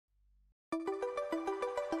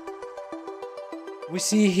We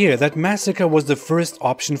see here that massacre was the first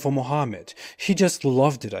option for Muhammad. He just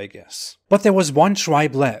loved it, I guess. But there was one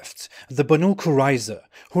tribe left, the Banu Qurayza,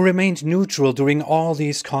 who remained neutral during all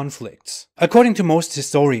these conflicts. According to most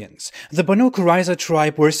historians, the Banu Qurayza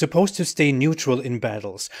tribe were supposed to stay neutral in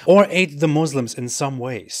battles or aid the Muslims in some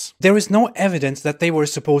ways. There is no evidence that they were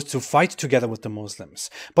supposed to fight together with the Muslims,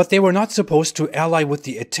 but they were not supposed to ally with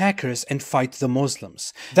the attackers and fight the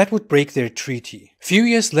Muslims. That would break their treaty. Few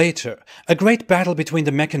years later, a great battle between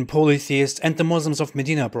the Meccan polytheists and the Muslims of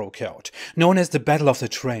Medina broke out, known as the Battle of the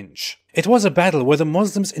Trench. It was a battle where the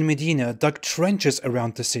Muslims in Medina dug trenches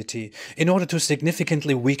around the city in order to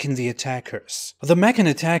significantly weaken the attackers. The Meccan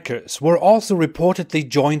attackers were also reportedly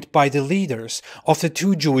joined by the leaders of the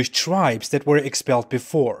two Jewish tribes that were expelled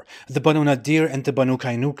before, the Banu Nadir and the Banu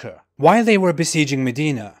Qaynuqa. While they were besieging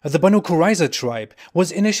Medina, the Banu Qurayza tribe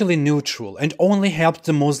was initially neutral and only helped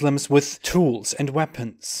the Muslims with tools and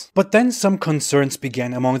weapons. But then some concerns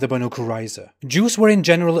began among the Banu Qurayza. Jews were in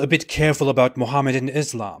general a bit careful about Muhammad and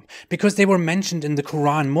Islam because they were mentioned in the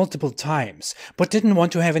Quran multiple times, but didn't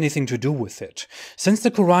want to have anything to do with it. Since the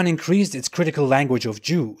Quran increased its critical language of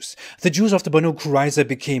Jews, the Jews of the Banu Qurayza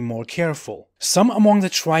became more careful. Some among the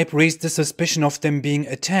tribe raised the suspicion of them being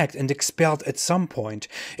attacked and expelled at some point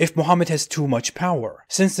if Muhammad has too much power,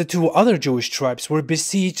 since the two other Jewish tribes were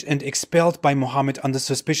besieged and expelled by Muhammad under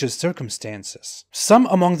suspicious circumstances. Some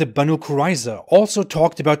among the Banu Qurayza also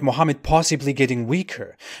talked about Muhammad possibly getting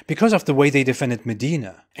weaker because of the way they defended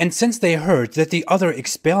Medina. And since they heard that the other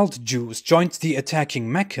expelled Jews joined the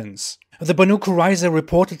attacking Meccans, the Banu Qurayza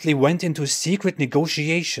reportedly went into secret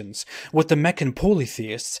negotiations with the Meccan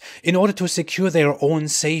polytheists in order to secure their own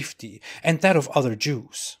safety and that of other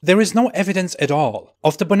Jews. There is no evidence at all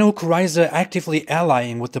of the Banu Qurayza actively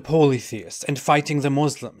allying with the polytheists and fighting the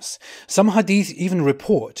Muslims. Some hadith even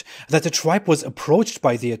report that the tribe was approached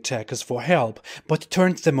by the attackers for help but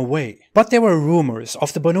turned them away. But there were rumors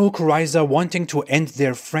of the Banu Qurayza wanting to end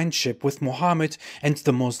their friendship with Muhammad and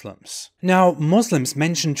the Muslims. Now, Muslims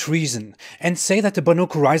mention treason and say that the Banu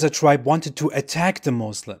Qurayza tribe wanted to attack the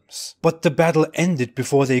Muslims, but the battle ended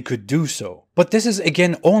before they could do so. But this is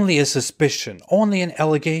again only a suspicion, only an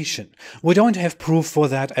allegation. We don't have proof for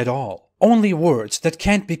that at all. Only words that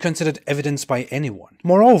can't be considered evidence by anyone.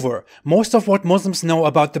 Moreover, most of what Muslims know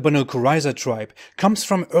about the Banu Qurayza tribe comes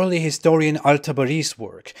from early historian Al-Tabari's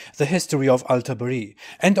work, The History of Al-Tabari,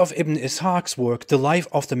 and of Ibn Ishaq's work, The Life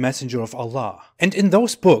of the Messenger of Allah. And in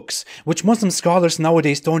those books, which Muslim scholars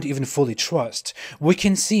nowadays don't even fully trust, we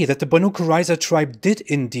can see that the Banu Qurayza tribe did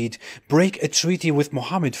indeed break a treaty with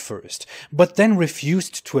Muhammad first, but then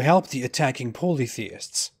refused to help the attacking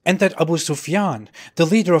polytheists. And that Abu Sufyan, the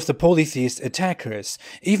leader of the polytheist attackers,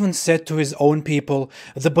 even said to his own people,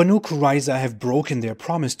 "The Banu Qurayza have broken their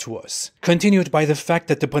promise to us," continued by the fact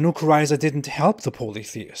that the Banu Qurayza didn't help the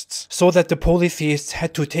polytheists, so that the polytheists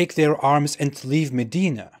had to take their arms and leave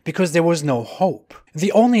Medina, because there was no hope.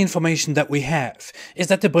 The only information that we have is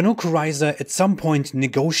that the Banu Qurayza at some point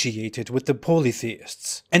negotiated with the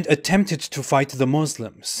polytheists and attempted to fight the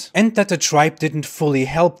Muslims, and that the tribe didn't fully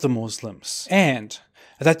help the Muslims, and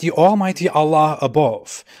that the Almighty Allah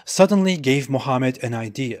above suddenly gave Muhammad an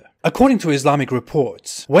idea. According to Islamic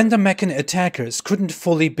reports, when the Meccan attackers couldn't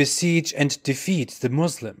fully besiege and defeat the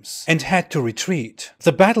Muslims and had to retreat,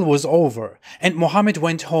 the battle was over and Muhammad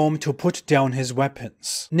went home to put down his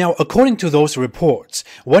weapons. Now, according to those reports,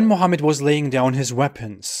 when Muhammad was laying down his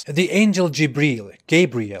weapons, the angel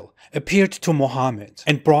Gabriel, appeared to Muhammad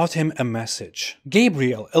and brought him a message.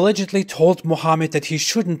 Gabriel allegedly told Muhammad that he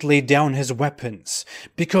shouldn't lay down his weapons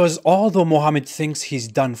because although Muhammad thinks he's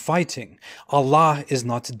done fighting, Allah is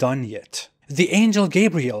not done yet. The angel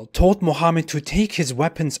Gabriel told Muhammad to take his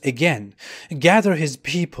weapons again, gather his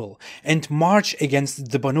people, and march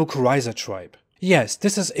against the Banu Qurayza tribe. Yes,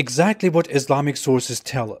 this is exactly what Islamic sources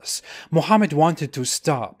tell us. Muhammad wanted to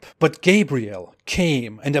stop, but Gabriel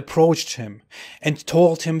came and approached him and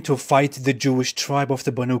told him to fight the Jewish tribe of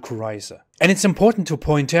the Banu Qurayza. And it's important to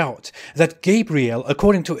point out that Gabriel,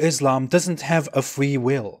 according to Islam, doesn't have a free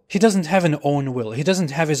will. He doesn't have an own will. He doesn't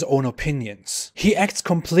have his own opinions. He acts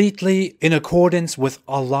completely in accordance with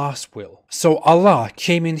Allah's will. So Allah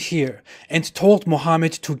came in here and told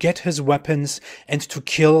Muhammad to get his weapons and to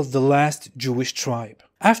kill the last Jewish tribe.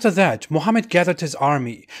 After that, Muhammad gathered his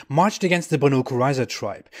army, marched against the Banu Qurayza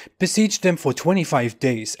tribe, besieged them for 25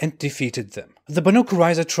 days and defeated them. The Banu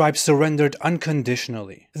Qurayza tribe surrendered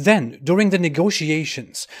unconditionally. Then, during the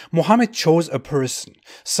negotiations, Muhammad chose a person,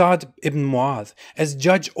 Sa'd ibn Mu'adh, as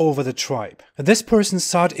judge over the tribe. This person,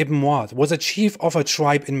 Sa'd ibn Mu'adh, was a chief of a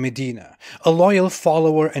tribe in Medina, a loyal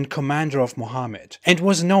follower and commander of Muhammad, and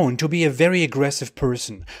was known to be a very aggressive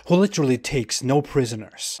person who literally takes no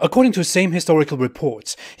prisoners. According to same historical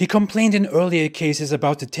reports, he complained in earlier cases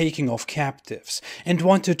about the taking of captives and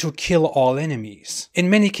wanted to kill all enemies. In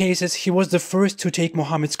many cases, he was the first to take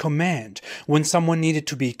Muhammad's command when someone needed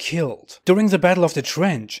to be killed. During the Battle of the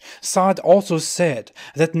Trench, Sa'd also said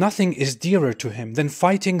that nothing is dearer to him than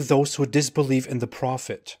fighting those who disbelieve in the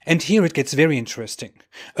Prophet. And here it gets very interesting.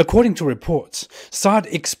 According to reports, Sa'd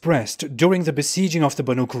expressed during the besieging of the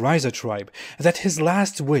Banu Qurayza tribe that his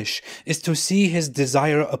last wish is to see his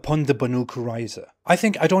desire upon the Banu Qurayza. I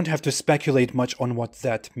think I don't have to speculate much on what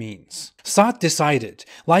that means. Sa'd decided,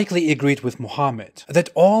 likely agreed with Muhammad, that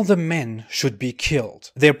all the men should be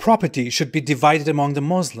killed, their property should be divided among the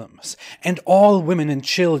Muslims, and all women and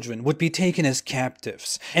children would be taken as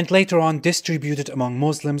captives, and later on distributed among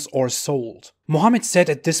Muslims or sold. Muhammad said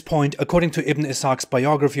at this point, according to Ibn Ishaq's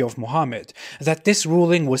biography of Muhammad, that this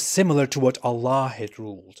ruling was similar to what Allah had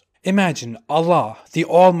ruled. Imagine Allah, the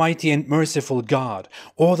Almighty and Merciful God,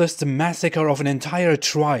 orders the massacre of an entire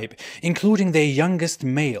tribe, including their youngest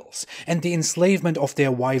males, and the enslavement of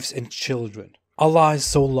their wives and children. Allah is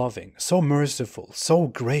so loving, so merciful, so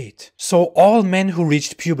great. So all men who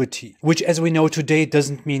reached puberty, which as we know today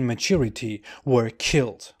doesn't mean maturity, were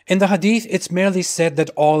killed. In the hadith, it's merely said that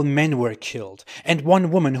all men were killed, and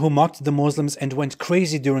one woman who mocked the Muslims and went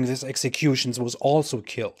crazy during these executions was also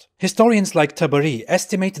killed. Historians like Tabari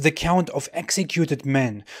estimate the count of executed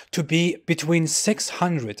men to be between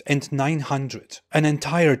 600 and 900, an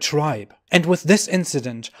entire tribe. And with this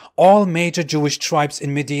incident, all major Jewish tribes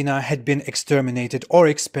in Medina had been exterminated or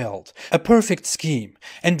expelled, a perfect scheme,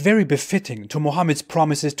 and very befitting to Muhammad's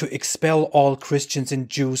promises to expel all Christians and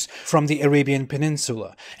Jews from the Arabian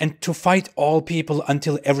Peninsula, and to fight all people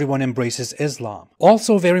until everyone embraces Islam.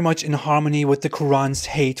 Also very much in harmony with the Quran's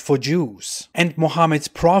hate for Jews, and Muhammad's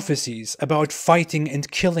prophecies about fighting and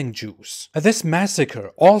killing Jews. This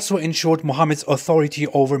massacre also ensured Muhammad's authority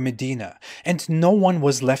over Medina, and no one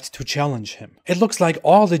was left to challenge him. It looks like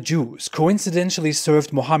all the Jews coincidentally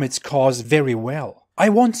served Muhammad's cause very well. I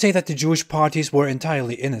won't say that the Jewish parties were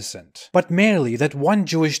entirely innocent, but merely that one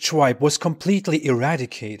Jewish tribe was completely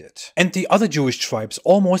eradicated, and the other Jewish tribes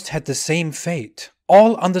almost had the same fate,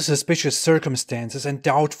 all under suspicious circumstances and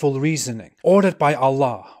doubtful reasoning, ordered by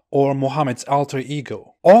Allah or Muhammad's alter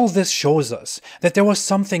ego. All this shows us that there was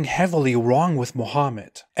something heavily wrong with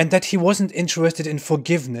Muhammad, and that he wasn't interested in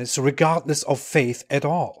forgiveness regardless of faith at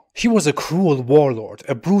all. He was a cruel warlord,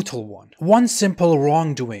 a brutal one. One simple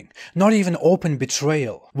wrongdoing, not even open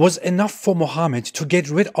betrayal, was enough for Muhammad to get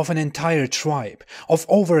rid of an entire tribe of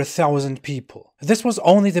over 1,000 people. This was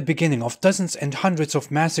only the beginning of dozens and hundreds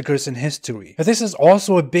of massacres in history. This is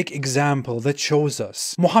also a big example that shows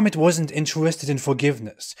us Muhammad wasn't interested in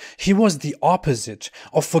forgiveness. He was the opposite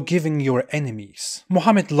of forgiving your enemies.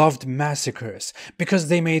 Muhammad loved massacres because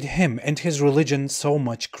they made him and his religion so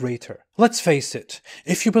much greater. Let's face it,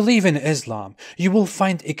 if you believe in Islam, you will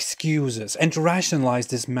find excuses and rationalize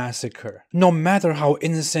this massacre, no matter how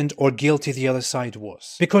innocent or guilty the other side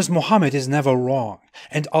was. Because Muhammad is never wrong,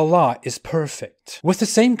 and Allah is perfect. With the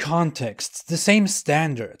same contexts, the same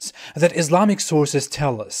standards that Islamic sources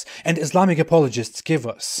tell us and Islamic apologists give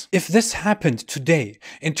us. If this happened today,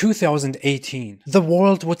 in 2018, the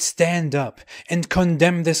world would stand up and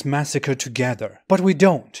condemn this massacre together. But we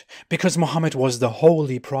don't, because Muhammad was the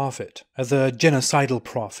holy prophet, the genocidal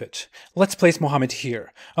prophet. Let's place Muhammad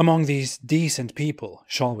here, among these decent people,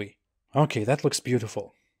 shall we? Okay, that looks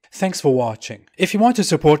beautiful. Thanks for watching. If you want to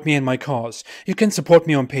support me and my cause, you can support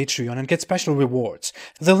me on Patreon and get special rewards.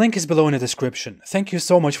 The link is below in the description. Thank you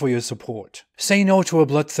so much for your support. Say no to a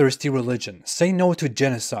bloodthirsty religion. Say no to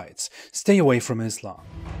genocides. Stay away from Islam.